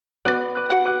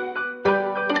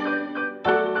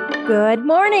Good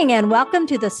morning and welcome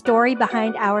to the story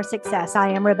behind our success. I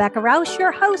am Rebecca Rouse,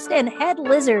 your host and head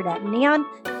lizard at Neon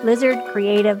Lizard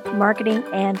Creative Marketing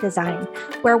and Design,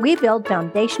 where we build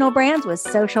foundational brands with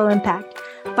social impact.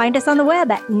 Find us on the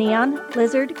web at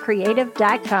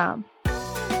neonlizardcreative.com.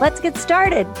 Let's get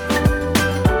started.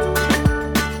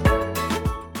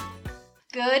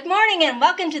 Good morning and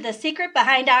welcome to the secret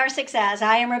behind our success.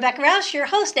 I am Rebecca Rouse, your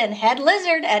host and head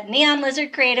lizard at Neon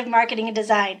Lizard Creative Marketing and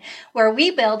Design, where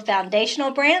we build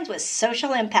foundational brands with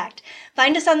social impact.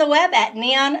 Find us on the web at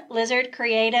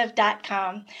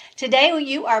neonlizardcreative.com. Today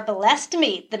you are blessed to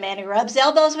meet the man who rubs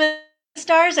elbows with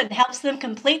stars and helps them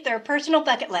complete their personal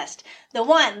bucket list. The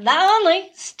one, the only,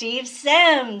 Steve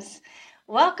Sims.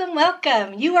 Welcome,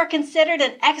 welcome. You are considered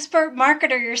an expert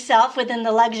marketer yourself within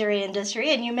the luxury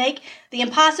industry, and you make the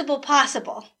impossible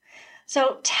possible.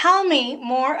 So tell me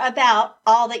more about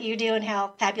all that you do and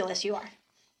how fabulous you are.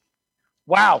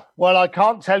 Wow. Well, I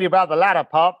can't tell you about the latter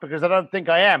part because I don't think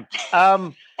I am.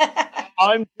 I'm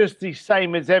just the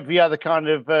same as every other kind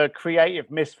of creative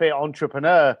misfit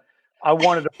entrepreneur. I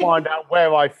wanted to find out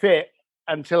where I fit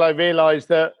until I realized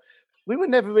that we were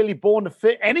never really born to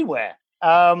fit anywhere.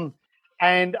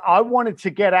 And I wanted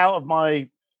to get out of my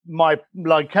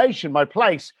location, my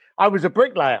place. I was a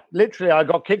bricklayer. Literally, I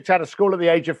got kicked out of school at the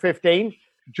age of 15,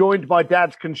 joined my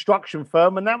dad's construction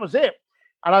firm, and that was it.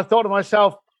 And I thought to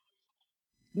myself,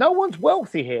 no one's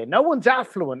wealthy here. No one's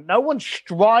affluent. No one's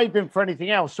striving for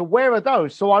anything else. So where are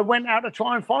those? So I went out to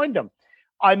try and find them.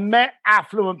 I met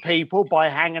affluent people by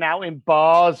hanging out in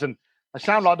bars. And I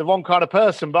sound like the wrong kind of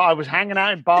person, but I was hanging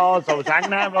out in bars. I was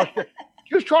hanging out in Russia,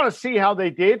 just trying to see how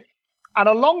they did. And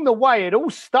along the way, it all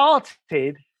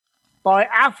started by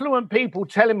affluent people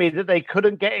telling me that they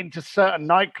couldn't get into certain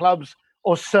nightclubs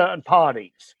or certain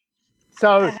parties.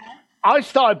 So I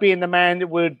started being the man that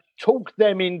would talk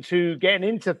them into getting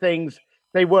into things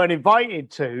they weren't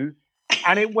invited to.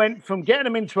 And it went from getting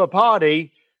them into a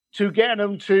party to getting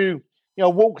them to,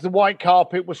 walk the white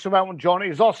carpet with Sir Elton John at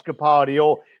his Oscar party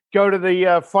or go to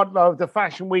the front row of the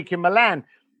Fashion Week in Milan.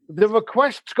 The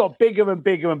requests got bigger and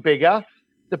bigger and bigger.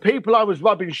 The people I was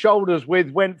rubbing shoulders with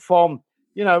went from,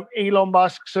 Elon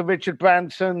Musk, Sir Richard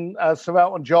Branson, Sir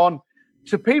Elton John,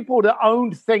 to people that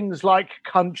owned things like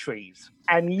countries.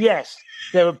 And yes,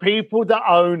 there are people that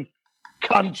own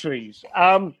countries.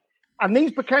 And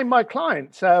these became my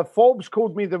clients. Forbes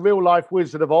called me the real life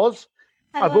Wizard of Oz.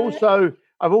 I've also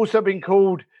been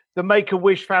called the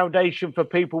Make-A-Wish Foundation for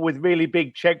people with really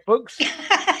big checkbooks.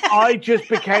 I just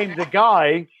became the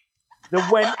guy that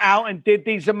went out and did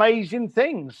these amazing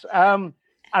things. And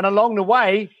along the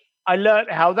way, I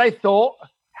learned how they thought,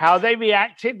 how they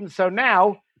reacted. And so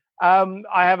now I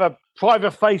have a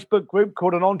private Facebook group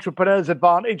called An Entrepreneur's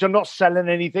Advantage. I'm not selling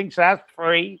anything, so that's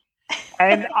free.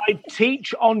 And I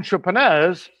teach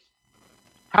entrepreneurs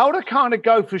how to kind of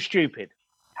go for stupid,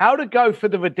 how to go for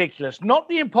the ridiculous, not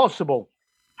the impossible,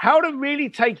 how to really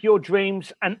take your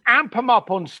dreams and amp them up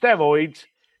on steroids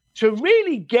to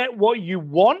really get what you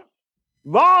want,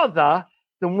 rather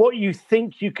than what you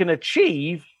think you can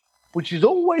achieve, which is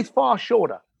always far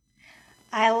shorter.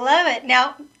 I love it.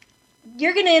 Now,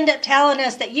 you're going to end up telling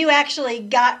us that you actually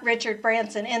got Richard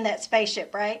Branson in that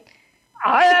spaceship, right?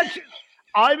 I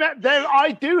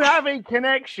do have a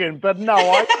connection, but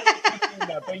no,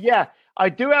 but yeah, I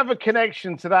do have a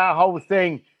connection to that whole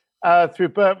thing through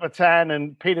Burt Rutan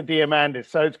and Peter Diamandis.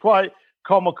 So it's quite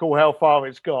comical how far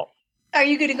it's got. Are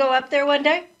you going to go up there one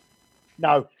day?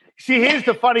 No. See, here's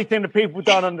the funny thing that people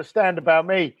don't understand about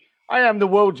me. I am the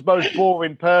world's most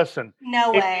boring person.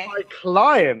 No way. It's my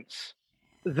clients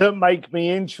that make me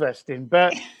interesting.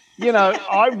 But,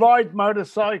 I ride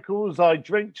motorcycles, I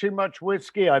drink too much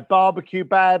whiskey, I barbecue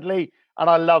badly,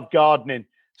 and I love gardening.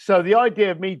 So the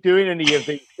idea of me doing any of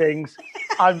these things,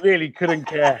 I really couldn't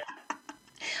care.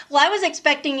 Well, I was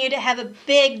expecting you to have a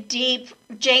big, deep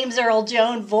James Earl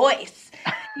Jones voice,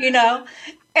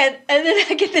 And then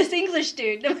I get this English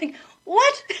dude. I'm like,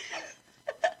 what?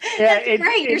 Yeah, That's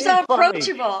great. You're so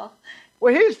approachable. Funny.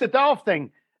 Well, here's the daft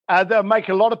thing that'll make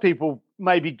a lot of people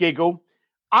maybe giggle.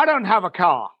 I don't have a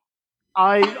car.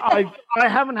 I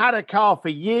haven't had a car for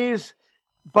years,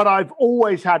 but I've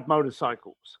always had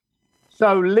motorcycles.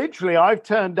 So literally, I've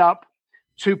turned up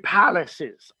to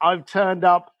palaces. I've turned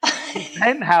up to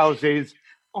penthouses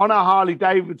on a Harley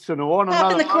Davidson or on another.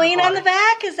 Popping the Queen on the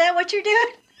back? Is that what you're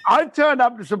doing? I've turned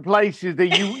up to some places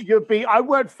that you'd be. I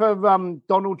worked for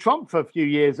Donald Trump for a few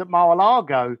years at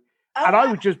Mar-a-Lago, and I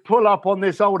would just pull up on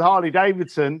this old Harley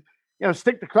Davidson,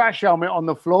 stick the crash helmet on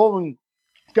the floor and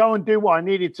go and do what I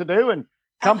needed to do and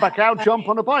come back out, jump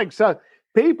on a bike. So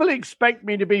people expect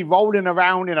me to be rolling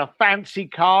around in a fancy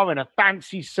car, in a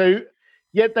fancy suit,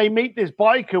 Yet they meet this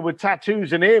biker with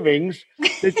tattoos and earrings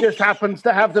that just happens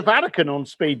to have the Vatican on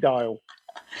speed dial.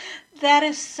 That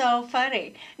is so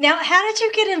funny. Now, how did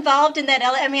you get involved in that?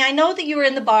 I mean, I know that you were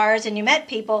in the bars and you met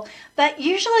people, but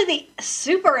usually the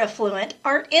super affluent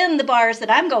aren't in the bars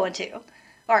that I'm going to,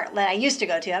 or that I used to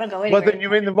go to. I don't go anywhere. Well, then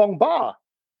you're in the wrong bar.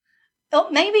 Oh,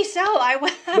 maybe so. I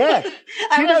was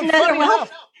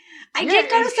I did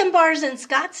go to some bars in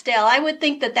Scottsdale. I would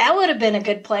think that would have been a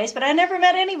good place, but I never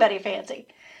met anybody fancy.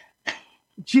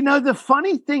 Do you know, the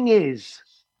funny thing is,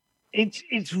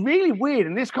 it's really weird,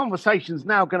 and this conversation's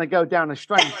now going to go down a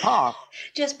strange path.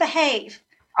 Just behave.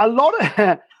 A lot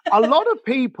of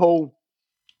people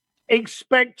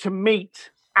expect to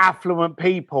meet affluent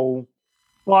people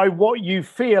by what you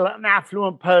feel an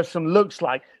affluent person looks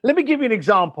like. Let me give you an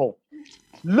example.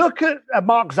 Look at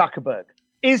Mark Zuckerberg.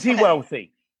 Is he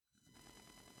wealthy?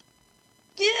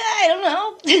 Yeah, I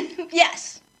don't know.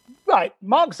 Yes. Right.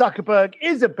 Mark Zuckerberg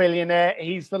is a billionaire.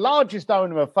 He's the largest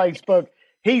owner of Facebook.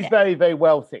 He's very, very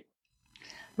wealthy.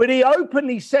 But he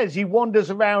openly says he wanders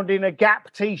around in a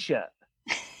Gap T-shirt.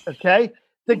 Okay?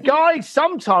 The guy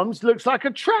sometimes looks like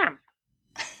a tramp.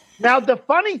 Now, the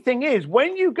funny thing is,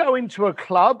 when you go into a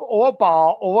club or a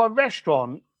bar or a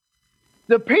restaurant,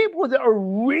 the people that are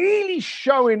really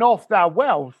showing off their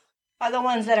wealth are the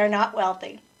ones that are not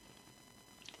wealthy.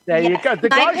 There you go.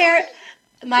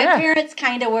 My parents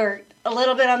kind of were a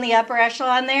little bit on the upper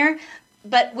echelon there,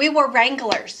 but we were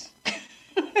Wranglers.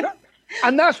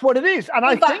 And that's what it is. And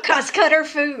I think cost cutter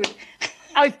food.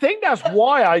 I think that's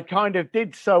why I kind of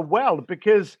did so well,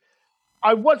 because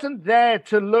I wasn't there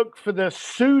to look for the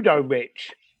pseudo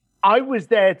rich. I was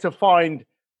there to find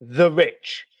the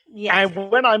rich. Yes.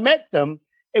 And when I met them,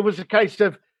 it was a case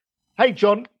of, hey,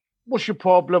 John, what's your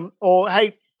problem? Or,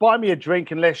 hey, buy me a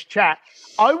drink and let's chat.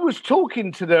 I was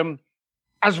talking to them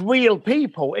as real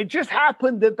people. It just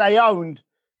happened that they owned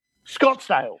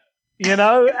Scottsdale,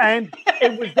 and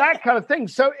it was that kind of thing.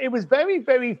 So it was very,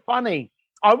 very funny.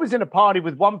 I was in a party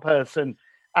with one person,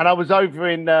 and I was over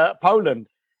in Poland,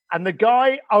 and the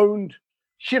guy owned,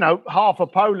 half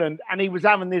of Poland, and he was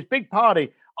having this big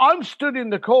party. I'm stood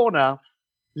in the corner.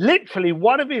 Literally,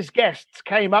 one of his guests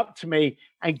came up to me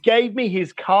and gave me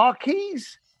his car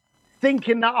keys,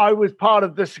 thinking that I was part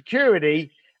of the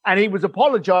security, and he was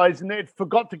apologizing that he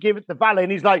forgot to give it the valet.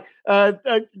 And he's like,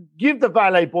 give the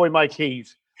valet boy my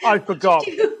keys. I forgot.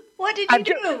 What did you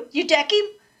do? You deck him?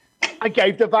 I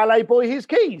gave the valet boy his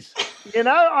keys.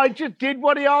 I just did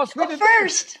what he asked me to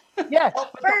first. do. Yeah.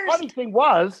 The funny thing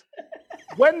was,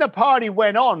 when the party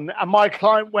went on and my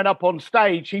client went up on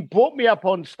stage, he brought me up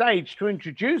on stage to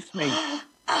introduce me.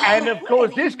 And of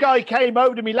course, this guy came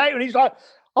over to me later and he's like,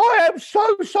 I am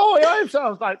so sorry. I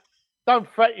was like, don't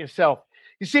fret yourself.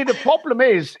 You see, the problem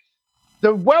is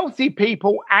the wealthy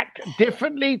people act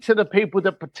differently to the people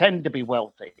that pretend to be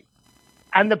wealthy.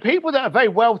 And the people that are very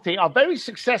wealthy are very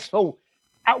successful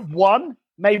at one,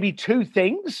 maybe two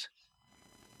things.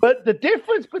 But the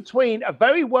difference between a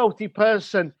very wealthy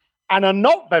person and a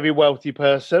not very wealthy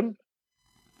person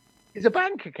is a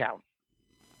bank account.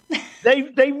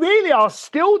 They really are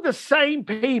still the same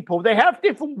people. They have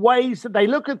different ways that they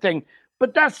look at things,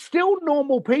 but they're still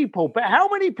normal people. But how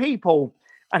many people,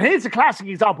 and here's a classic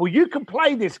example, you can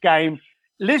play this game,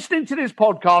 listening to this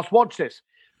podcast, watch this.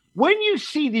 When you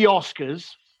see the Oscars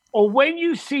or when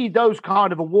you see those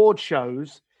kind of award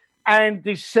shows and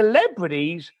the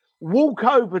celebrities walk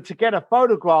over to get a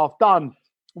photograph done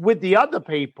with the other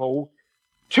people,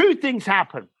 two things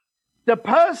happen. The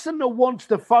person that wants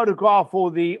the photograph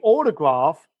or the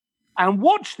autograph, and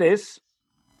watch this,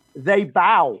 they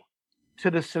bow to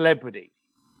the celebrity.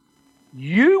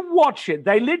 You watch it.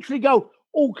 They literally go,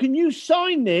 oh, can you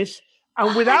sign this?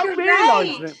 And without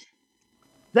realizing it,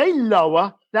 they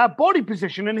lower their body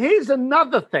position. And here's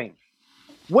another thing.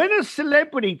 When a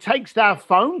celebrity takes their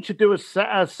phone to do a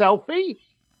selfie,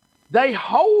 they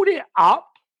hold it up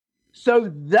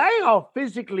so they are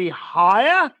physically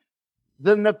higher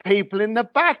than the people in the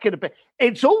back of the bed.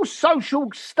 It's all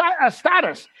social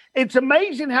status. It's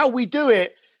amazing how we do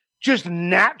it just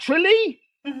naturally.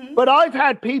 Mm-hmm. But I've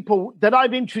had people that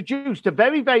I've introduced to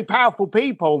very, very powerful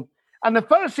people. And the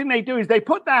first thing they do is they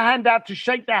put their hand out to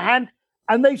shake their hand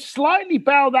and they slightly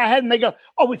bow their head and they go,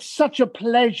 oh, it's such a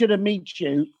pleasure to meet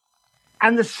you.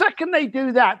 And the second they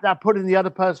do that, they're putting the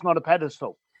other person on a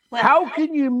pedestal. Well, how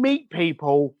can you meet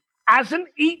people as an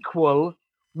equal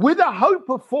with a hope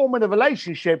of forming a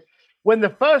relationship when the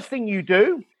first thing you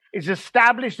do is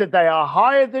establish that they are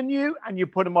higher than you and you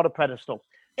put them on a pedestal?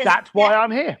 That's why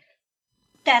I'm here.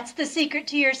 That's the secret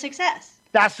to your success.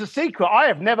 That's the secret. I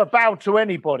have never bowed to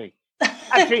anybody.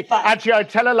 Actually, I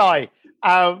tell a lie.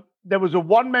 there was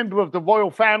one member of the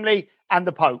royal family and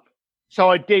the Pope. So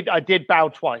I did bow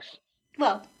twice.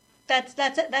 Well,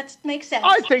 that makes sense.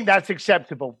 I think that's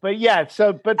acceptable. But yeah,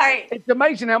 it's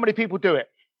amazing how many people do it.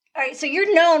 All right, so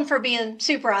you're known for being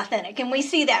super authentic, and we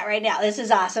see that right now. This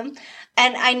is awesome.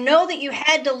 And I know that you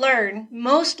had to learn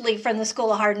mostly from the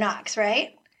School of Hard Knocks,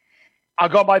 right? I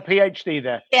got my PhD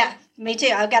there. Yeah, me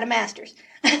too. I've got a master's.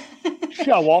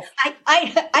 Show off.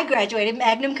 I graduated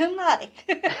magna cum laude.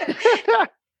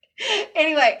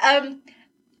 Anyway,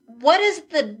 what is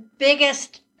the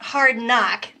biggest hard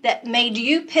knock that made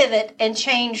you pivot and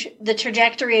change the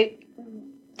trajectory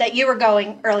that you were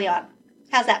going early on?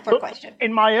 How's that for a question?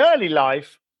 In my early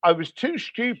life, I was too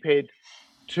stupid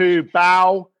to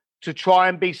bow, to try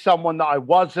and be someone that I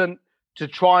wasn't, to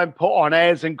try and put on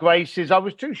airs and graces. I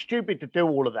was too stupid to do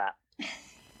all of that.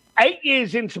 8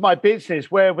 years into my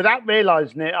business, where without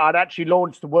realizing it, I'd actually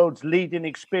launched the world's leading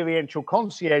experiential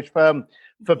concierge firm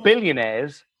for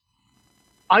billionaires,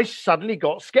 I suddenly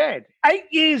got scared. 8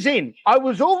 years in, I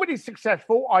was already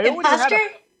successful. Imposter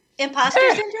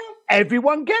syndrome?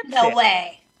 Everyone gets it. No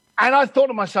way. And I thought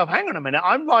to myself, hang on a minute,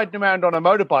 I'm riding around on a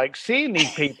motorbike, seeing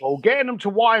these people, getting them to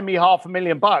wire me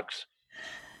 $500,000.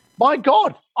 My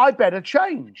God, I better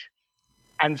change.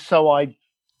 And so I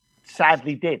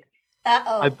sadly did.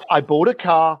 Uh-oh. I bought a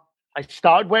car. I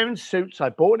started wearing suits. I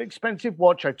bought an expensive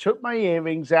watch. I took my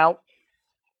earrings out.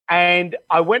 And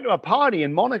I went to a party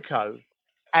in Monaco.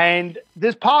 And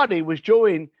this party was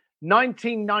during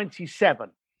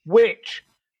 1997, which,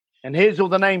 and here's all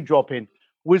the name dropping,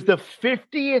 was the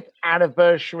 50th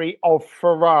anniversary of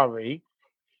Ferrari.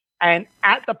 And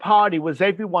at the party was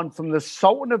everyone from the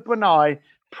Sultan of Brunei,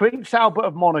 Prince Albert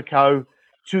of Monaco,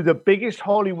 to the biggest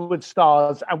Hollywood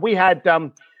stars. And we had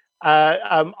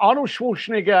Arnold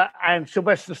Schwarzenegger and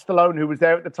Sylvester Stallone, who was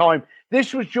there at the time.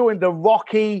 This was during the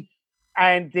Rocky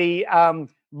and the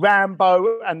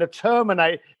Rambo and the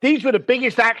Terminator. These were the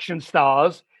biggest action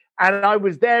stars. And I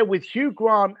was there with Hugh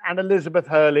Grant and Elizabeth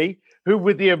Hurley, who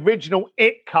were the original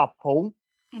It couple.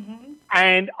 Mm-hmm.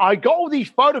 And I got all these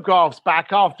photographs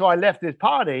back after I left this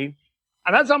party.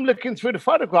 And as I'm looking through the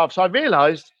photographs, I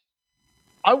realized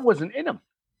I wasn't in them.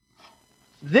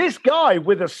 This guy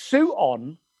with a suit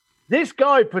on, this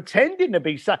guy pretending to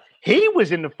be, he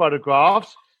was in the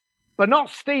photographs, but not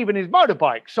Steve and his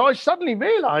motorbike. So I suddenly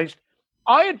realized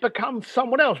I had become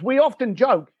someone else. We often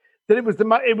joke that it was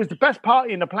the best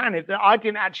party on the planet that I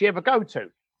didn't actually ever go to,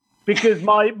 because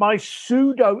my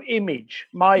pseudo image,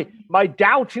 my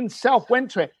doubting self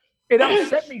went to it. It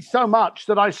upset me so much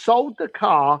that I sold the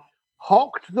car,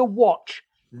 hocked the watch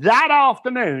that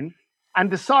afternoon, and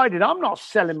decided I'm not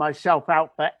selling myself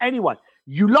out for anyone.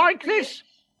 You like this?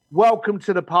 Welcome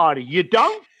to the party. You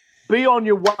don't? Be on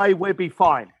your way. We'll be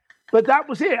fine. But that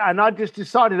was it. And I just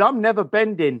decided I'm never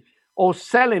bending or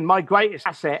selling my greatest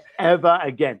asset ever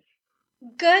again.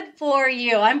 Good for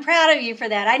you. I'm proud of you for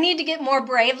that. I need to get more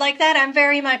brave like that. I'm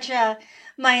very much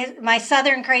my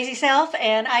Southern crazy self,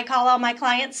 and I call all my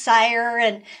clients sire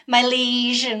and my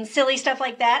liege and silly stuff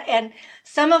like that. And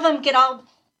some of them get all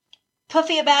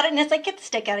puffy about it, and it's like, get the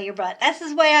stick out of your butt. That's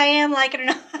the way I am, like it or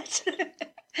not.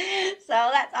 So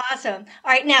that's awesome.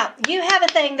 All right, now, you have a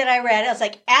thing that I read. It was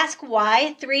like, ask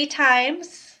why 3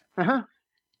 times. Uh-huh.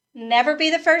 Never be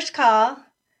the first call.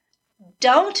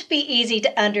 Don't be easy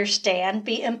to understand.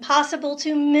 Be impossible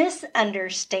to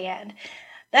misunderstand.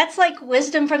 That's like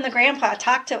wisdom from the grandpa.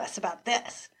 Talk to us about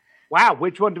this. Wow,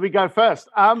 which one do we go first?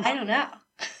 I don't know.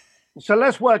 So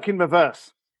let's work in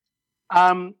reverse.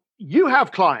 You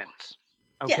have clients,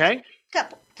 okay? Yes,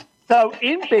 couple. So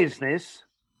in business,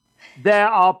 there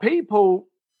are people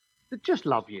that just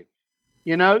love you.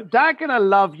 You know, they're going to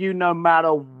love you no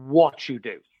matter what you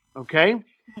do, okay?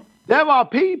 There are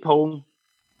people,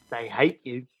 they hate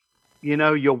you. You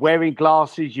know, you're wearing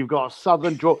glasses, you've got a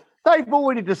southern drawl. They've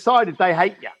already decided they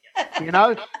hate you, you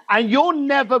know? And you're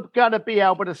never going to be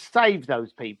able to save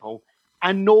those people,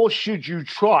 and nor should you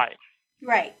try.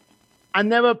 Right.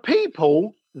 And there are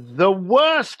people, the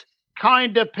worst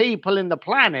kind of people in the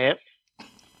planet,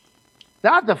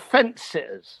 they're the fence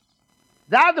sitters.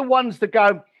 They're the ones that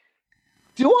go,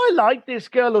 do I like this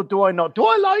girl or do I not? Do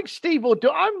I like Steve or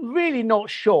I'm really not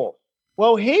sure.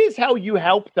 Well, here's how you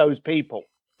help those people.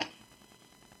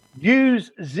 Use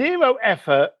 0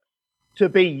 effort to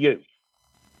be you.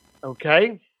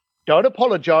 Okay? Don't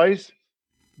apologize.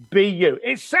 Be you.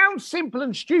 It sounds simple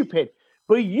and stupid,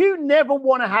 but you never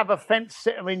want to have a fence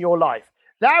sitter in your life.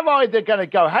 They're either going to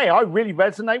go, hey, I really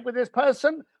resonate with this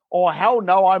person, or hell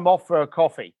no, I'm off for a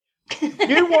coffee.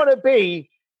 You want to be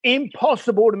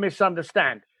impossible to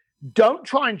misunderstand. Don't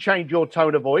try and change your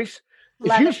tone of voice.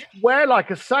 If you swear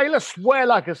like a sailor, swear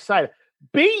like a sailor.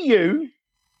 Be you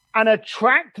and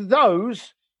attract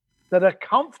those that are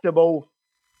comfortable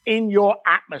in your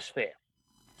atmosphere.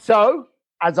 So,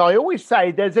 as I always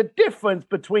say, there's a difference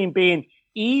between being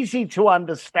easy to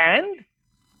understand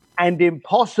and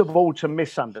impossible to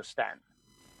misunderstand.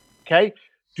 Okay?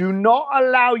 Do not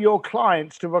allow your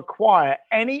clients to require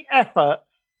any effort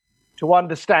to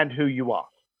understand who you are.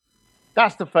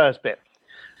 That's the first bit.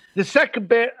 The second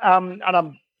bit, I'll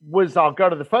go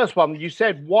to the first one. You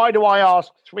said, why do I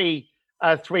ask three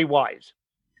whys?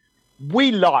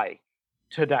 We lie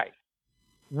today.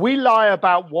 We lie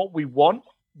about what we want.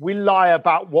 We lie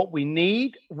about what we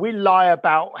need. We lie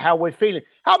about how we're feeling.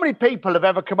 How many people have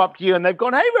ever come up to you and they've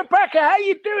gone, hey, Rebecca, how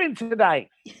you doing today?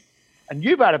 And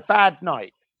you've had a bad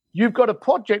night. You've got a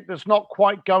project that's not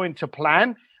quite going to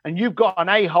plan, and you've got an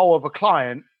a-hole of a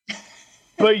client.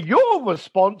 But your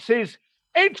response is,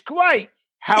 it's great.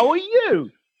 How are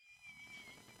you?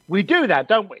 We do that,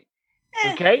 don't we?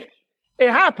 Okay?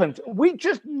 It happens. We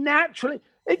just naturally,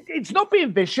 it's not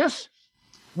being vicious.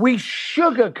 We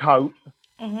sugarcoat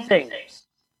things.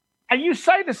 And you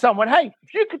say to someone, hey,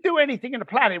 if you could do anything in the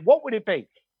planet, what would it be?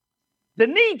 The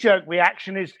knee-jerk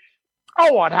reaction is,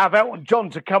 oh, I'd have Elton John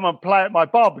to come and play at my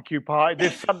barbecue party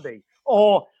this Sunday.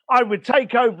 Or I would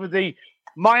take over the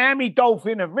Miami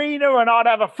Dolphin Arena and I'd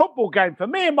have a football game for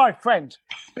me and my friends.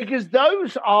 Because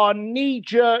those are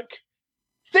knee-jerk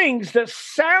things that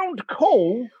sound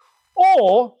cool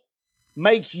or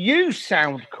make you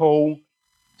sound cool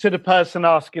to the person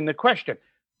asking the question.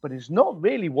 But it's not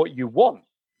really what you want.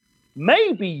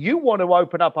 Maybe you want to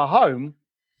open up a home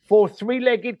for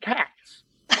three-legged cats.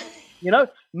 You know,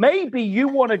 maybe you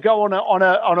want to go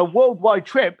on a worldwide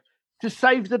trip to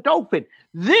save the dolphin.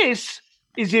 This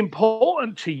is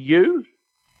important to you,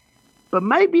 but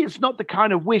maybe it's not the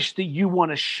kind of wish that you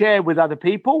want to share with other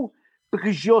people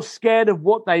because you're scared of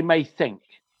what they may think.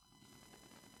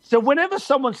 So whenever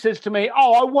someone says to me,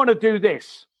 oh, I want to do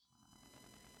this,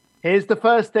 here's the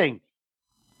first thing.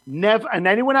 Never, and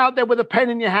anyone out there with a pen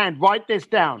in your hand, write this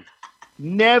down.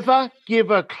 Never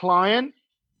give a client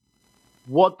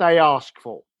what they ask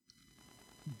for.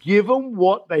 Give them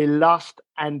what they lust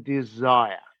and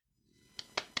desire.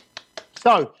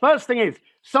 So, first thing is,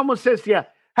 someone says to you,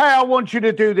 hey, I want you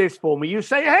to do this for me. You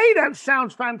say, hey, that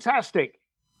sounds fantastic.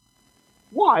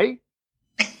 Why?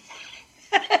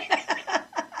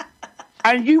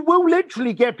 And you will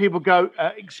literally get people go,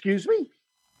 excuse me?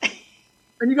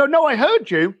 And you go, no, I heard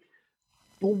you.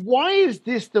 But why is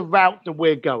this the route that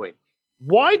we're going?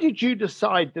 Why did you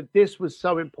decide that this was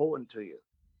so important to you?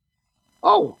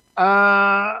 Oh,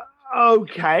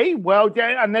 okay. Well,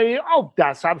 and then, oh,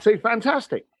 that's absolutely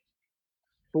fantastic.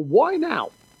 But why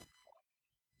now?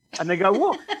 And they go,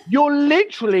 well, you're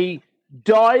literally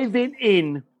diving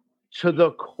in to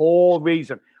the core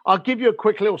reason. I'll give you a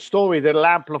quick little story that'll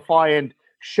amplify and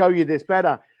show you this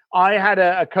better. I had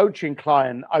a coaching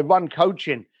client. I run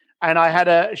coaching,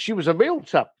 and she was a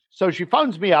realtor. So she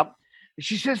phones me up. And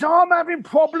she says, oh, I'm having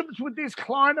problems with this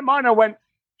client of mine. I went,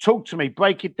 talk to me,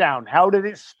 break it down. How did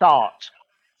it start?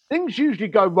 Things usually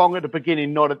go wrong at the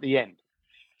beginning, not at the end.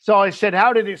 So I said,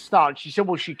 how did it start? She said,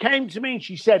 well, she came to me and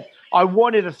she said, I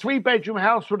wanted a 3-bedroom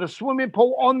house with a swimming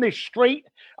pool on this street.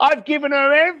 I've given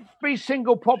her every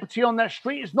single property on that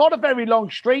street. It's not a very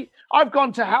long street. I've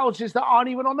gone to houses that aren't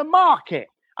even on the market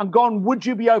and gone, would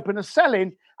you be open to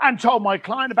selling? And told my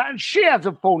client about it. And she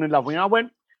hasn't fallen in love with me. I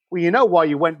went, well, you know why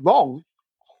you went wrong?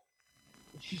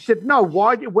 She said, no,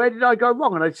 why? Where did I go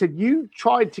wrong? And I said, you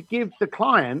tried to give the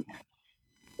client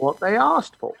what they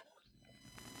asked for.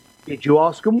 Did you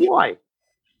ask them why?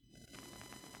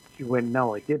 She went,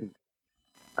 no, I didn't.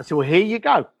 I said, well, here you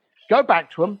go. Go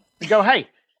back to them and go, hey,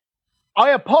 I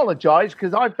apologize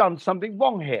because I've done something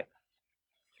wrong here.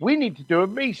 We need to do a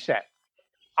reset.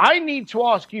 I need to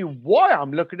ask you why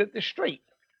I'm looking at the street.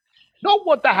 Not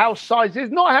what the house size is,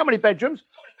 not how many bedrooms.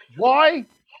 Why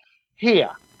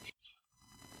here?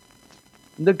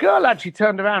 And the girl actually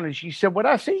turned around and she said, well,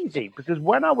 that's easy because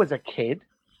when I was a kid,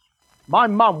 my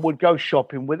mum would go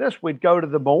shopping with us. We'd go to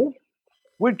the mall.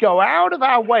 We'd go out of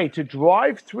our way to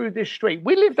drive through this street.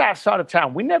 We lived outside of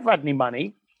town. We never had any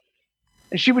money.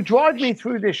 And she would drive me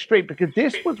through this street because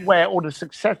this was where all the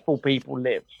successful people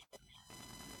lived.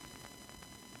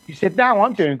 She said, now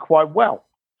I'm doing quite well.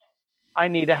 I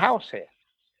need a house here.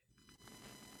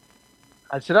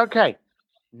 I said, okay,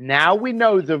 now we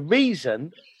know the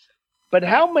reason, but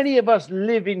how many of us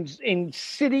live in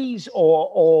cities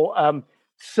or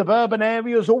suburban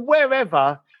areas or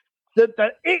wherever that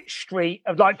the it street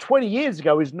of like 20 years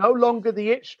ago is no longer the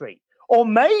it street? Or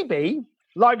maybe,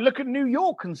 like, look at New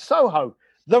York and Soho,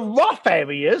 the rough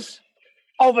areas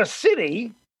of a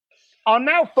city are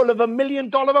now full of $1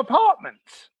 million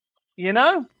apartments. You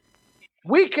know,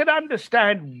 we could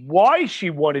understand why she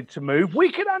wanted to move.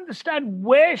 We could understand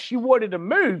where she wanted to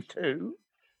move to.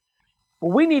 But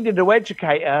we needed to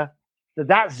educate her that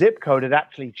that zip code had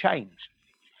actually changed.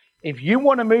 If you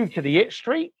want to move to the It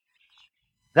Street,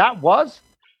 that was,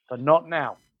 but not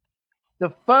now.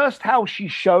 The first house she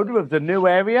showed her of the new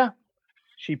area,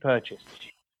 she purchased.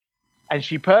 And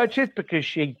she purchased because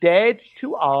she dared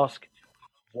to ask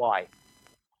why.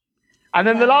 And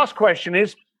then the last question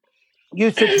is,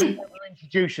 you said to never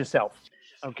introduce yourself.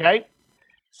 Okay?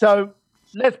 So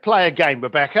let's play a game,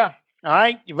 Rebecca. All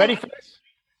right? You ready for this?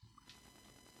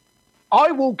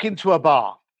 I walk into a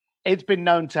bar. It's been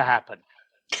known to happen.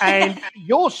 And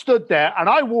you're stood there, and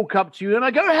I walk up to you, and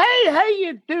I go, hey, how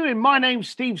you doing? My name's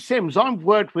Steve Sims. I've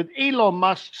worked with Elon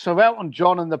Musk, Sir Elton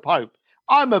John, and the Pope.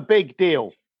 I'm a big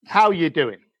deal. How you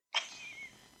doing?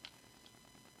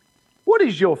 What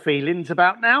is your feelings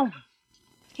about now?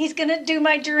 He's going to do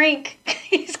my drink.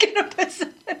 He's going to put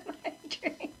some in my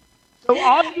drink. So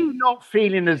are you not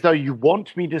feeling as though you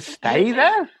want me to stay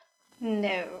there?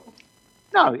 No.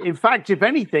 No, in fact, if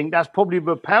anything, that's probably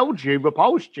repulsed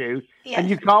you, Yes. and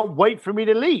you can't wait for me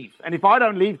to leave. And if I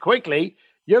don't leave quickly,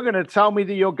 you're going to tell me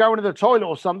that you're going to the toilet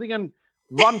or something and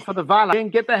run for the valet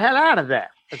and get the hell out of there,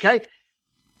 okay?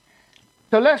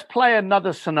 So let's play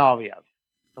another scenario,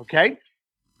 okay?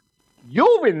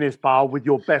 You're in this bar with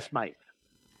your best mate.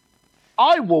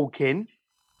 I walk in,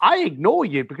 I ignore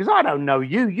you because I don't know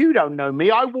you, you don't know me.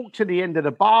 I walk to the end of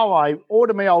the bar, I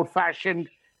order my old-fashioned,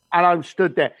 and I'm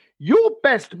stood there. Your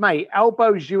best mate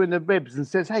elbows you in the ribs and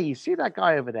says, hey, you see that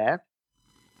guy over there?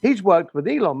 He's worked with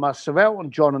Elon Musk, Sir Elton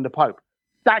John, and the Pope.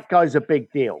 That guy's a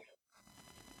big deal.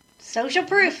 Social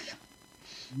proof.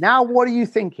 Now, what are you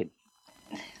thinking?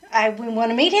 We want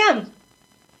to meet him.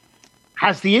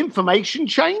 Has the information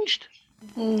changed?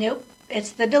 Nope.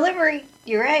 It's the delivery.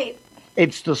 You're right.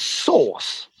 It's the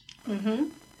source. Mm-hmm.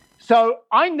 So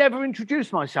I never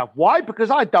introduce myself. Why? Because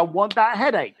I don't want that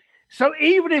headache. So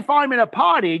even if I'm in a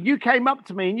party and you came up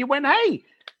to me and you went, hey,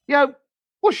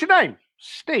 what's your name?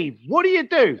 Steve. What do you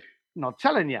do? I'm not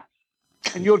telling you.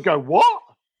 And you'd go, what?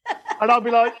 And I'll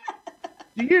be like,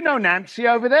 do you know Nancy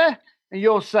over there? And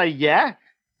you'll say, yeah.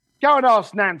 Go and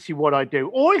ask Nancy what I do.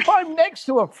 Or if I'm next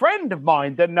to a friend of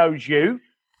mine that knows you,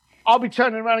 I'll be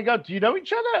turning around and go, do you know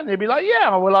each other? And they'll be like,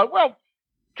 yeah. And we're like, well,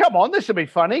 come on, this will be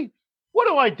funny. What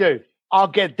do I do? I'll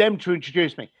get them to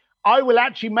introduce me. I will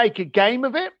actually make a game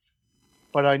of it,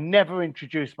 but I never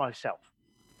introduce myself.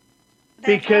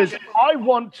 Because I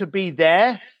want to be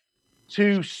there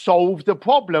to solve the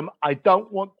problem. I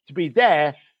don't want to be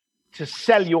there to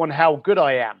sell you on how good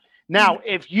I am. Now,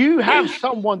 if you have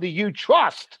someone that you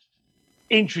trust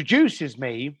introduces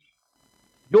me,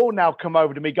 you'll now come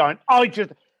over to me going, I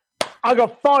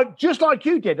got 5, just like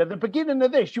you did at the beginning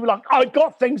of this. You were like, I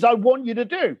got things I want you to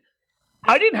do.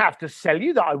 I didn't have to sell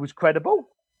you that I was credible.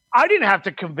 I didn't have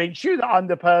to convince you that I'm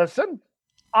the person.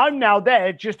 I'm now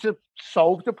there just to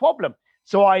solve the problem.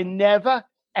 So I never,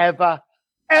 ever,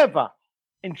 ever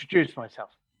introduce myself.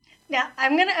 Now,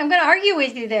 I'm gonna argue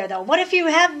with you there, though. What if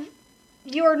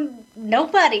you're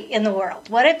nobody in the world?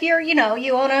 What if you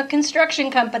own a construction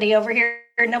company over here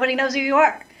and nobody knows who you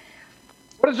are?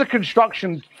 What does a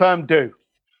construction firm do?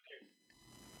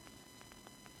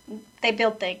 They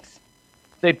build things.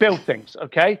 They build things,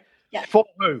 okay? Yeah. For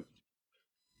who?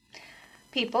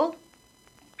 People.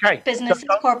 Okay. Businesses,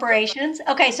 corporations.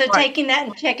 Okay, so Right. taking that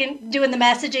and doing the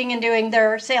messaging and doing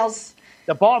their sales.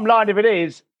 The bottom line of it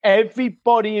is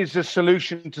everybody is a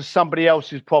solution to somebody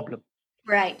else's problem.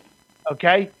 Right.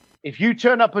 Okay? If you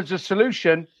turn up as a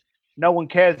solution, no one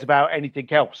cares about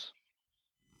anything else.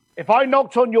 If I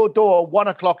knocked on your door at 1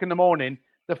 o'clock in the morning,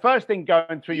 the first thing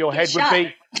going through your head would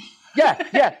be,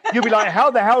 yeah. You'd be like, how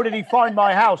the hell did he find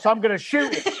my house? I'm going to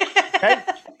shoot him. Okay?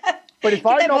 But if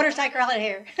I motorcycle out of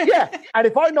here. Yeah. And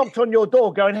if I knocked on your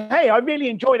door going, hey, I really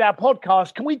enjoyed our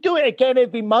podcast. Can we do it again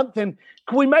every month? And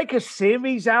can we make a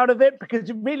series out of it? Because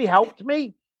it really helped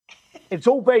me. It's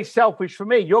all very selfish for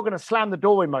me. You're going to slam the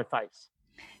door in my face.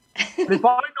 But if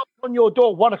I knocked on your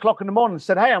door 1 o'clock in the morning and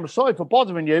said, hey, I'm sorry for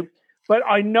bothering you, but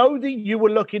I know that you were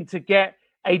looking to get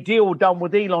a deal done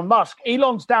with Elon Musk.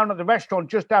 Elon's down at the restaurant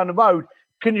just down the road.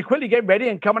 Can you quickly get ready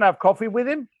and come and have coffee with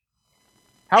him?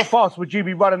 How fast would you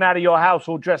be running out of your house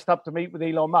all dressed up to meet with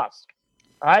Elon Musk?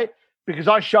 All right? Because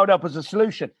I showed up as a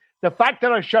solution. The fact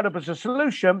that I showed up as a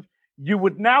solution, you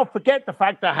would now forget the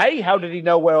fact that, hey, how did he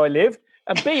know where I lived?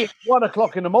 And B, at 1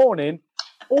 o'clock in the morning,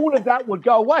 all of that would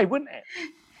go away, wouldn't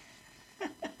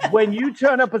it? When you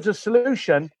turn up as a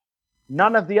solution,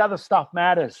 none of the other stuff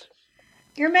matters.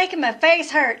 You're making my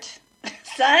face hurt.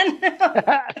 son.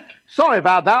 Sorry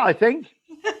about that, I think.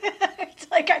 It's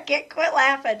like I can't quit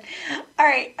laughing. All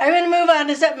right, I'm going to move on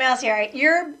to something else here. All right,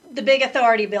 you're the big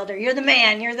authority builder. You're the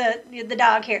man. You're the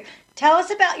dog here. Tell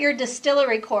us about your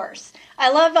distillery course.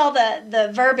 I love all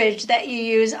the verbiage that you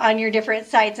use on your different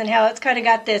sites and how it's kind of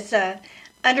got this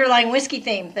underlying whiskey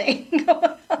theme thing.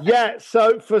 Yeah,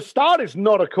 so for a start, it's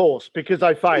not a course because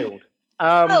I failed.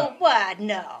 Oh, what?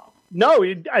 No. No,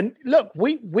 and look,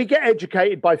 we get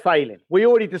educated by failing. We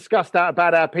already discussed that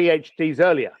about our PhDs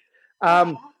earlier.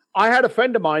 I had a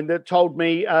friend of mine that told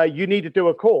me, you need to do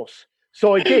a course.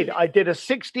 So I did. I did a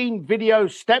 16 video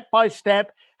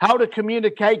step-by-step, how to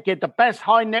communicate, get the best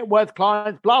high net worth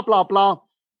clients, blah, blah, blah.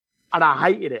 And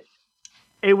I hated it.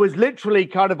 It was literally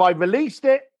kind of, I released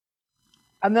it.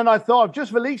 And then I thought, I've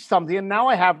just released something and now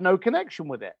I have no connection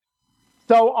with it.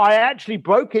 So I actually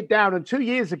broke it down. And 2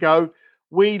 years ago,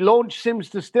 we launched Sims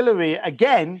Distillery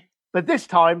again, but this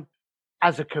time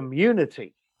as a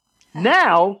community.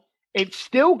 Now, it's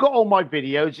still got all my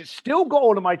videos. It's still got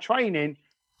all of my training,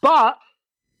 but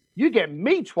you get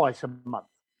me twice a month.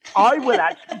 I will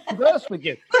actually converse with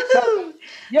you. So,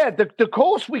 yeah, the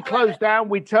course we closed down,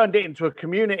 we turned it into a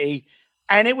community.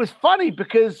 And it was funny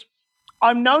because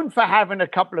I'm known for having a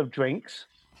couple of drinks.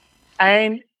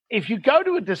 And if you go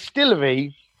to a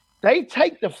distillery, they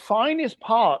take the finest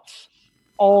parts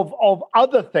of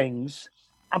other things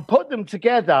and put them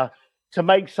together to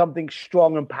make something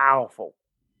strong and powerful.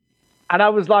 And I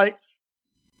was like,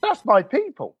 that's my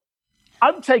people.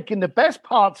 I'm taking the best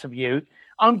parts of you,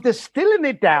 I'm distilling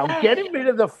it down, getting rid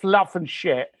of the fluff and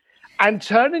shit, and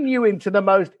turning you into the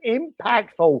most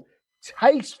impactful,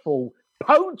 tasteful,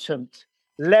 potent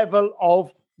level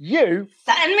of you.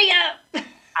 Sign me up.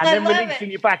 And then releasing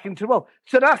you back into the world.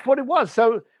 So that's what it was.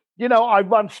 So, you know, I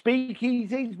run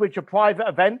speakeasies, which are private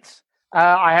events.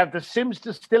 I have the Sims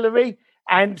Distillery.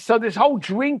 And so this whole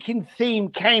drinking theme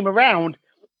came around.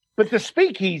 But the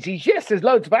speakeasies, yes, there's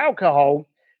loads of alcohol,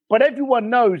 but everyone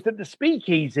knows that the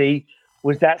speakeasy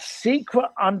was that secret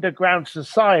underground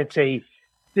society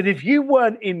that if you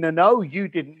weren't in the know, you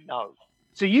didn't know.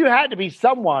 So you had to be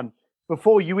someone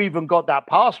before you even got that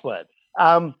password.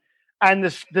 And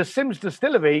the Sims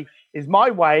Distillery is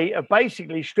my way of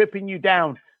basically stripping you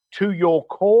down to your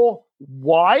core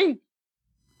why,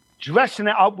 dressing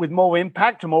it up with more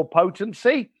impact and more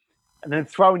potency, and then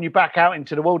throwing you back out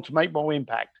into the world to make more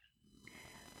impact.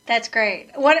 That's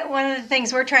great. One of the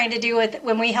things we're trying to do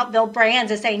when we help build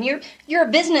brands is saying you're a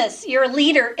business, you're a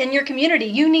leader in your community.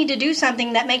 You need to do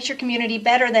something that makes your community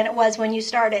better than it was when you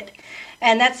started.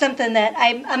 And that's something that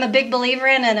I'm a big believer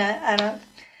in and a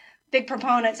big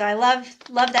proponent. So I love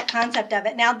that concept of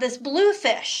it. Now, this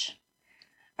bluefish.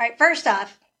 All right, first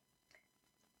off,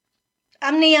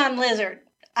 I'm Neon Lizard.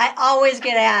 I always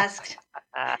get asked,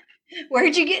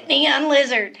 where'd you get Neon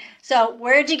Lizard? So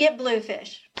where'd you get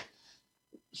bluefish?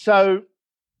 So,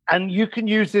 and you can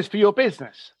use this for your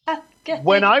business. Good.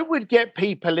 When I would get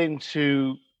people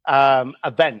into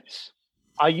events,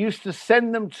 I used to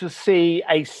send them to see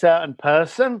a certain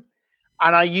person,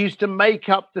 and I used to make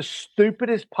up the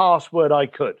stupidest password I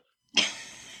could.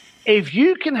 If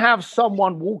you can have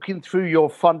someone walking through your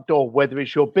front door, whether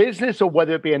it's your business or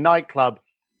whether it be a nightclub,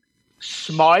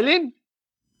 smiling,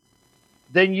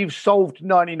 then you've solved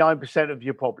 99% of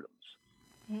your problems.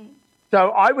 Mm. So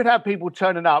I would have people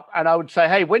turning up and I would say,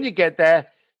 hey, when you get there,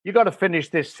 you got to finish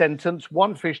this sentence,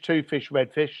 1 fish, 2 fish,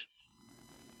 red fish.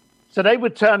 So they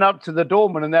would turn up to the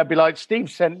doorman and they'd be like, Steve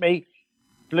sent me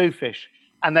bluefish.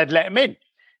 And they'd let him in.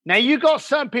 Now, you got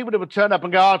certain people that would turn up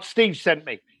and go, oh, Steve sent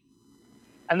me.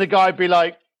 And the guy would be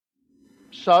like,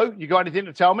 so, you got anything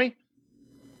to tell me?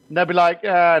 And they'd be like,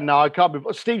 no, I can't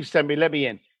be. Steve sent me, let me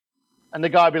in. And the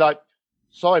guy would be like,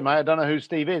 sorry, mate, I don't know who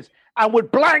Steve is. And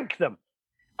would blank them.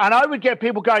 And I would get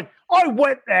people going, I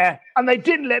went there and they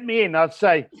didn't let me in. I'd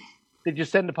say, did you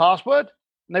send the password?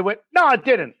 And they went, no, I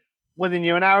didn't. Well, then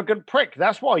you're an arrogant prick.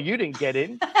 That's why you didn't get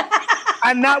in.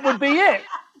 And that would be it.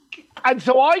 And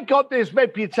so I got this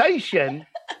reputation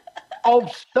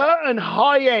of certain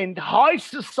high-end, high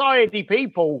society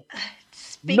people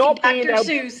not being able,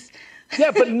 Seuss. Yeah,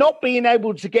 but not being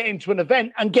able to get into an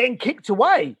event and getting kicked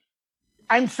away.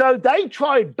 And so they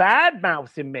tried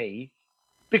bad-mouthing me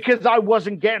because I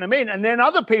wasn't getting them in. And then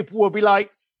other people will be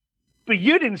like, but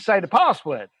you didn't say the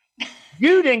password.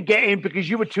 You didn't get in because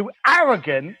you were too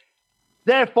arrogant.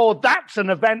 Therefore, that's an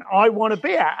event I want to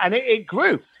be at. And it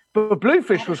grew. But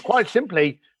bluefish was quite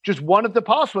simply just one of the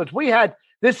passwords. We had,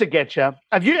 this will get you.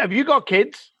 Have you got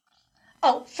kids?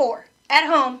 Oh, 4. At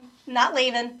home, not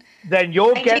leaving. Then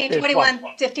you'll 19, get this 21,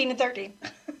 one. 15, and 13.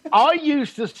 I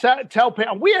used to tell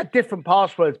people, and we had different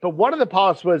passwords, but one of the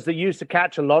passwords that used to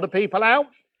catch a lot of people out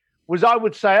was I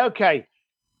would say, okay,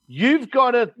 you've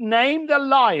got to name the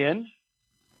lion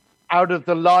out of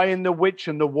The Lion, the Witch,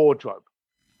 and the Wardrobe.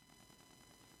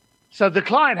 So the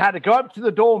client had to go up to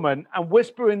the doorman and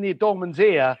whisper in the doorman's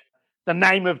ear the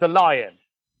name of the lion.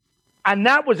 And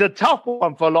that was a tough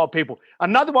one for a lot of people.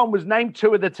 Another one was name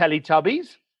two of the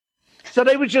Teletubbies. So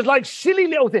they were just like silly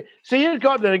little things. So you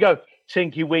go up there and go,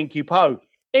 Tinky Winky Po.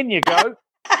 In you go.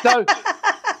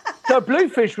 So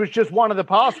Bluefish was just one of the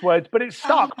passwords, but it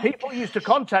stuck. People used to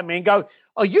contact me and go,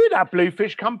 are you that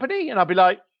Bluefish company? And I'd be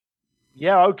like,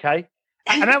 yeah, okay.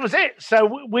 And that was it.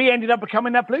 So we ended up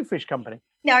becoming that Bluefish company.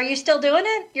 Now, are you still doing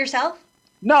it yourself?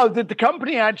 No, the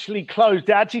company actually closed.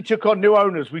 It actually took on new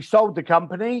owners. We sold the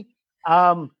company.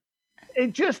 I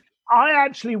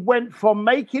actually went from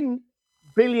making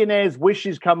billionaires'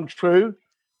 wishes come true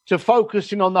to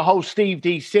focusing on the whole Steve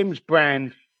D. Sims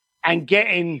brand and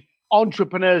getting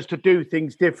entrepreneurs to do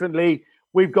things differently.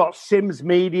 We've got Sims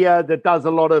Media that does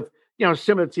a lot of,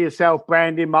 similar to yourself,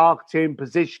 branding, marketing,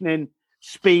 positioning,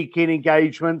 speaking,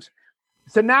 engagements.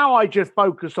 So now I just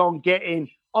focus on getting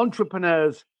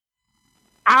entrepreneurs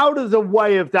out of the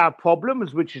way of their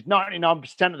problems, which is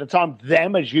 99% of the time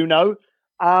them, as you know,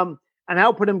 and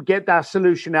helping them get that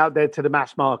solution out there to the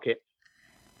mass market.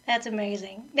 That's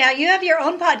amazing. Now, you have your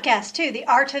own podcast, too, The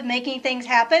Art of Making Things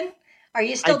Happen. Are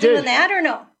you still doing that or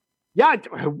no? Yeah,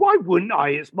 why wouldn't I?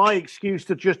 It's my excuse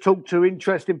to just talk to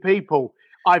interesting people.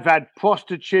 I've had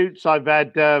prostitutes, I've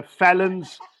had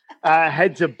felons,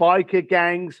 heads of biker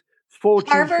gangs,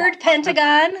 Harvard,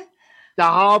 Pentagon. The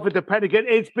Harvard, the Pentagon.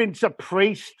 It's been some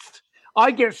priests. I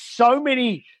get so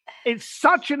many. It's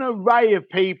such an array of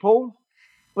people,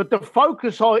 but the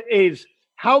focus on is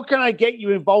how can I get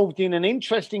you involved in an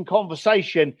interesting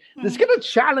conversation that's going to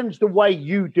challenge the way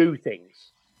you do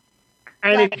things.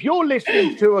 And if you're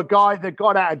listening to a guy that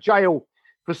got out of jail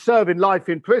for serving life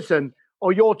in prison,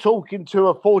 or you're talking to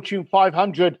a Fortune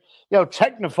 500,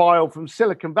 technophile from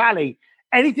Silicon Valley,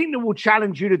 anything that will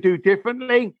challenge you to do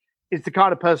differently is the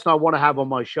kind of person I want to have on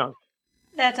my show.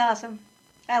 That's awesome.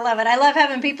 I love it. I love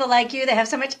having people like you that have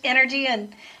so much energy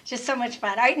and just so much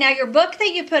fun. All right, now your book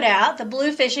that you put out, The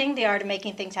Bluefishing, The Art of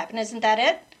Making Things Happen, isn't that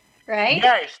it? Right?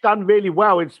 Yeah, it's done really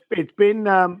well. It's been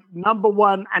number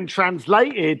one and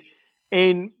translated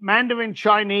in Mandarin,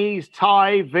 Chinese,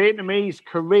 Thai, Vietnamese,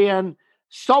 Korean,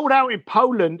 sold out in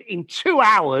Poland in 2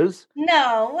 hours.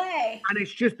 No way. And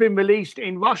it's just been released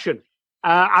in Russian.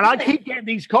 And I keep getting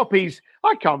these copies.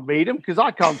 I can't read them because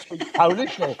I can't speak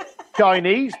Polish or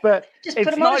Chinese, but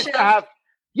it's nice to have.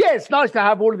 Yeah, it's nice to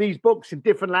have all of these books in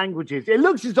different languages. It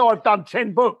looks as though I've done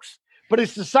 10 books, but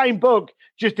it's the same book,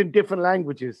 just in different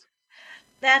languages.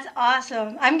 That's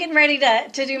awesome. I'm getting ready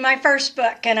to do my first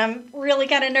book, and I'm really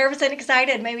kind of nervous and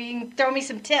excited. Maybe you can throw me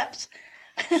some tips.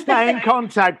 Stay in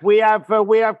contact. We have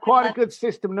quite a good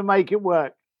system to make it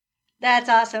work. That's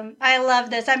awesome. I love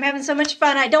this. I'm having so much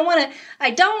fun. I don't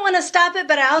want to stop it,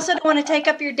 but I also don't want to take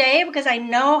up your day because I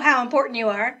know how important you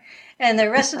are. And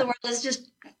the rest of the world is just,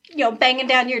 banging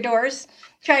down your doors,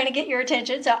 trying to get your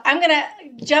attention. So I'm going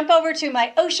to jump over to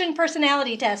my ocean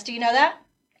personality test. Do you know that?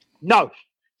 No.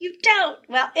 You don't?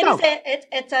 Well,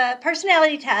 it's a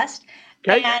personality test.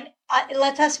 Okay. And it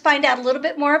lets us find out a little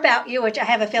bit more about you, which I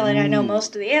have a feeling I know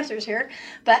most of the answers here.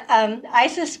 But I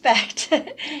suspect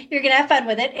you're going to have fun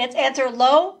with it. It's answer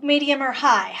low, medium, or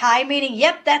high. High meaning,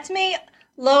 yep, that's me.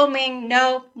 Low meaning,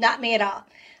 no, not me at all.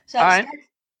 So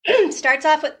it starts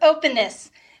off with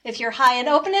openness. If you're high in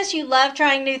openness, you love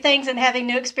trying new things and having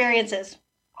new experiences.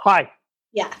 High.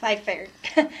 Yeah, I figured.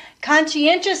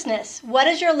 Conscientiousness. What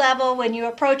is your level when you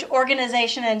approach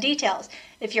organization and details?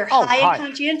 If you're high in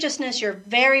conscientiousness, you're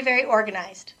very, very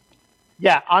organized.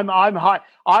 Yeah, I'm high.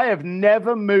 I have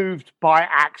never moved by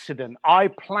accident. I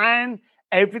plan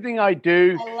everything I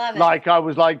do like I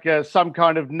was like some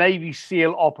kind of Navy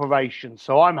SEAL operation.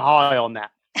 So I'm high on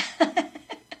that.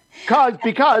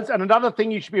 Because, and another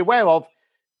thing you should be aware of,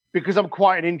 because I'm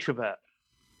quite an introvert.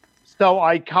 So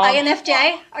I can't.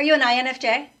 INFJ? Are you an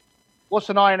INFJ? What's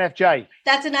an INFJ?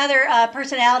 That's another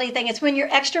personality thing. It's when you're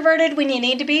extroverted when you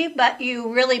need to be, but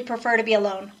you really prefer to be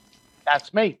alone.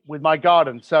 That's me with my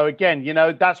garden. So again,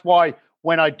 that's why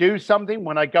when I do something,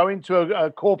 when I go into a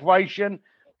corporation,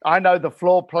 I know the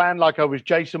floor plan like I was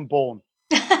Jason Bourne.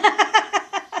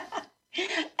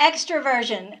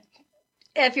 Extroversion.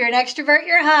 If you're an extrovert,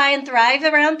 you're high and thrive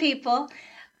around people,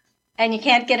 and you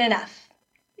can't get enough.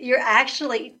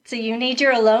 So you need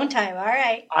your alone time. All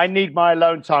right. I need my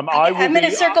alone time. Okay, I'm going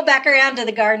to circle back around to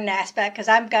the garden aspect because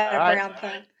I've got a brown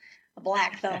thumb, a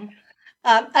black thumb.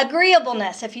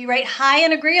 Agreeableness. If you rate high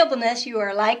in agreeableness, you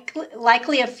are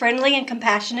likely a friendly and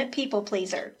compassionate people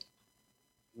pleaser.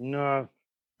 No,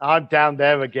 I'm down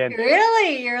there again.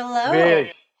 Really? You're low?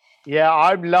 Really? Yeah,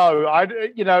 I'm low.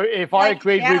 If I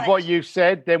agreed with what challenge. you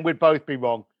said, then we'd both be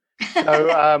wrong.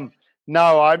 So,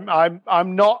 no,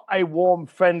 I'm not a warm,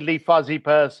 friendly, fuzzy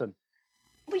person.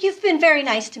 Well, you've been very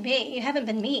nice to me. You haven't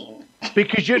been mean.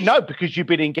 Because you've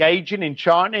been engaging,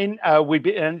 enchanting.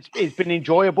 And it's been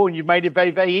enjoyable, and you've made it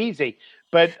very, very easy.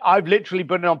 But I've literally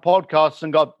been on podcasts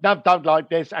and got, no, don't like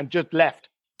this, and just left.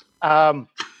 I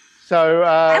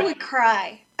would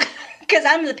cry because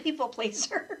I'm the people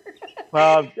pleaser.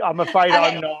 Well, I'm afraid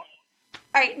I'm not.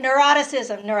 All right,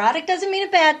 neuroticism. Neurotic doesn't mean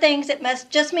a bad thing. It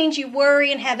just means you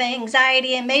worry and have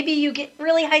anxiety, and maybe you get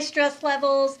really high stress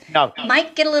levels. No.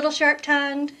 Might get a little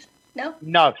sharp-tongued. No?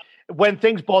 No. When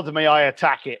things bother me, I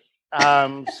attack it.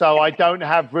 So I don't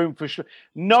have room for...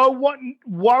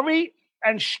 worry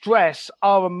and stress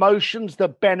are emotions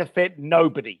that benefit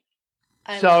nobody.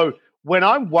 So when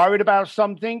I'm worried about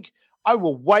something, I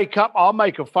will wake up, I'll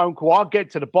make a phone call, I'll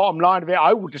get to the bottom line of it,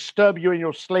 I will disturb you in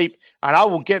your sleep, and I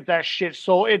will get that shit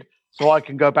sorted so I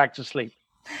can go back to sleep.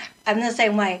 I'm the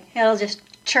same way. It'll just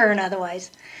churn otherwise.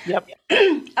 Yep.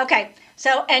 Okay.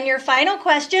 So, and your final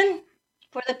question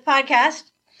for the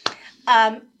podcast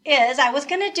is, I was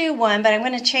going to do one, but I'm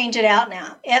going to change it out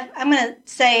now. I'm going to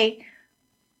say,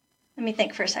 let me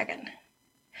think for a second.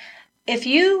 If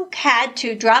you had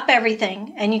to drop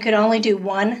everything and you could only do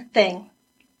one thing,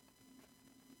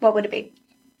 what would it be?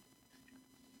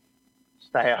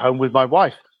 Stay at home with my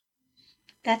wife.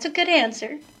 That's a good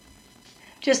answer.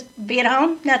 Just be at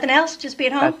home, nothing else. Just be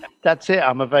at home. That's it.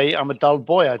 I'm a dull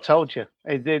boy. I told you.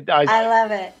 I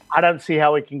love it. I don't see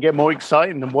how it can get more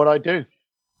exciting than what I do.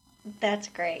 That's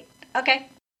great. Okay,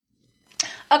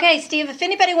 Steve. If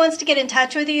anybody wants to get in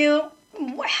touch with you,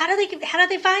 how do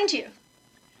they find you?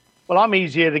 Well, I'm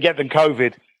easier to get than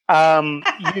COVID.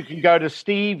 You can go to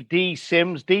Steve D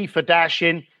Sims, D for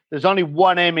dashing. There's only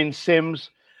one M in Sims.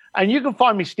 And you can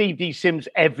find me, Steve D Sims,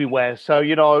 everywhere. So,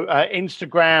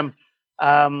 Instagram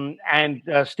and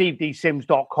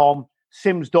stevedsims.com,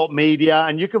 sims.media.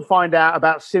 And you can find out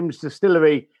about Sims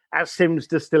Distillery at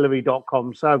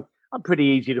simsdistillery.com. So I'm pretty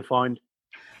easy to find.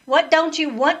 What don't you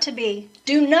want to be?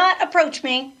 Do not approach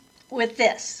me with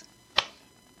this.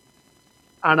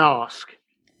 And ask.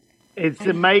 It's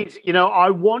amazing. I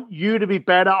want you to be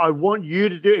better. I want you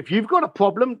to do. If you've got a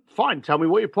problem, fine. Tell me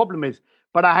what your problem is.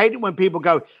 But I hate it when people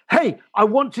go, hey, I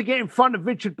want to get in front of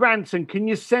Richard Branson. Can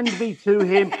you send me to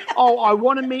him? Oh, I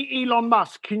want to meet Elon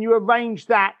Musk. Can you arrange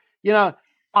that?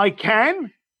 I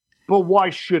can, but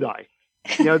why should I?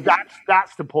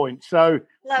 That's the point. So,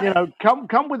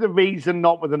 come with a reason,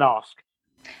 not with an ask.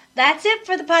 That's it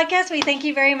for the podcast. We thank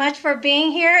you very much for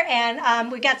being here. And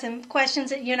we got some questions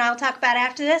that you and I will talk about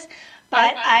after this.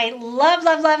 But I love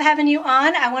having you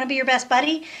on. I want to be your best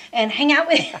buddy and hang out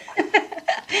with you.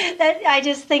 I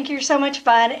just think you're so much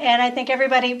fun. And I think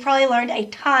everybody probably learned a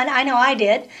ton. I know I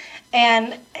did.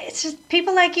 And it's just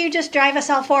people like you just drive us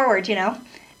all forward,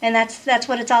 And that's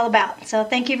what it's all about. So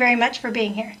thank you very much for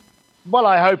being here. Well,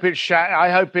 I hope it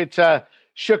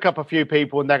shook up a few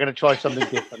people and they're going to try something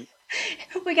different.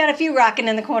 We got a few rocking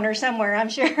in the corner somewhere, I'm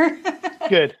sure.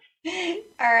 Good.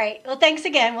 All right. Well, thanks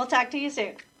again. We'll talk to you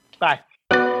soon. Bye.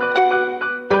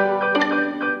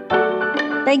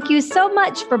 Thank you so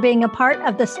much for being a part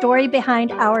of the story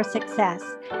behind our success.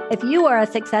 If you are a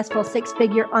successful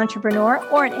six-figure entrepreneur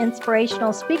or an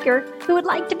inspirational speaker who would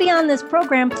like to be on this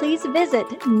program, please visit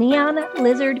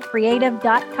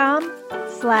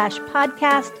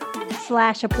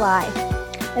neonlizardcreative.com/podcast/apply.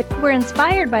 If you were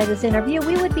inspired by this interview,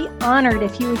 we would be honored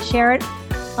if you would share it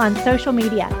on social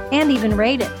media and even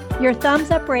rate it. Your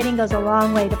thumbs up rating goes a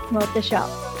long way to promote the show.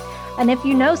 And if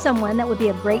you know someone that would be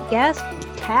a great guest,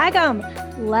 tag them.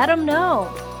 Let them know.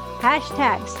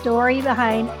 #story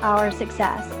behind our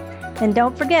success. And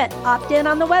don't forget, opt in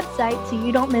on the website so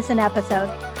you don't miss an episode.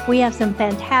 We have some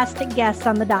fantastic guests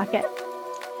on the docket.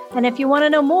 And if you want to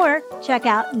know more, check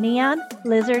out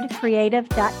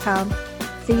neonlizardcreative.com.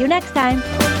 See you next time.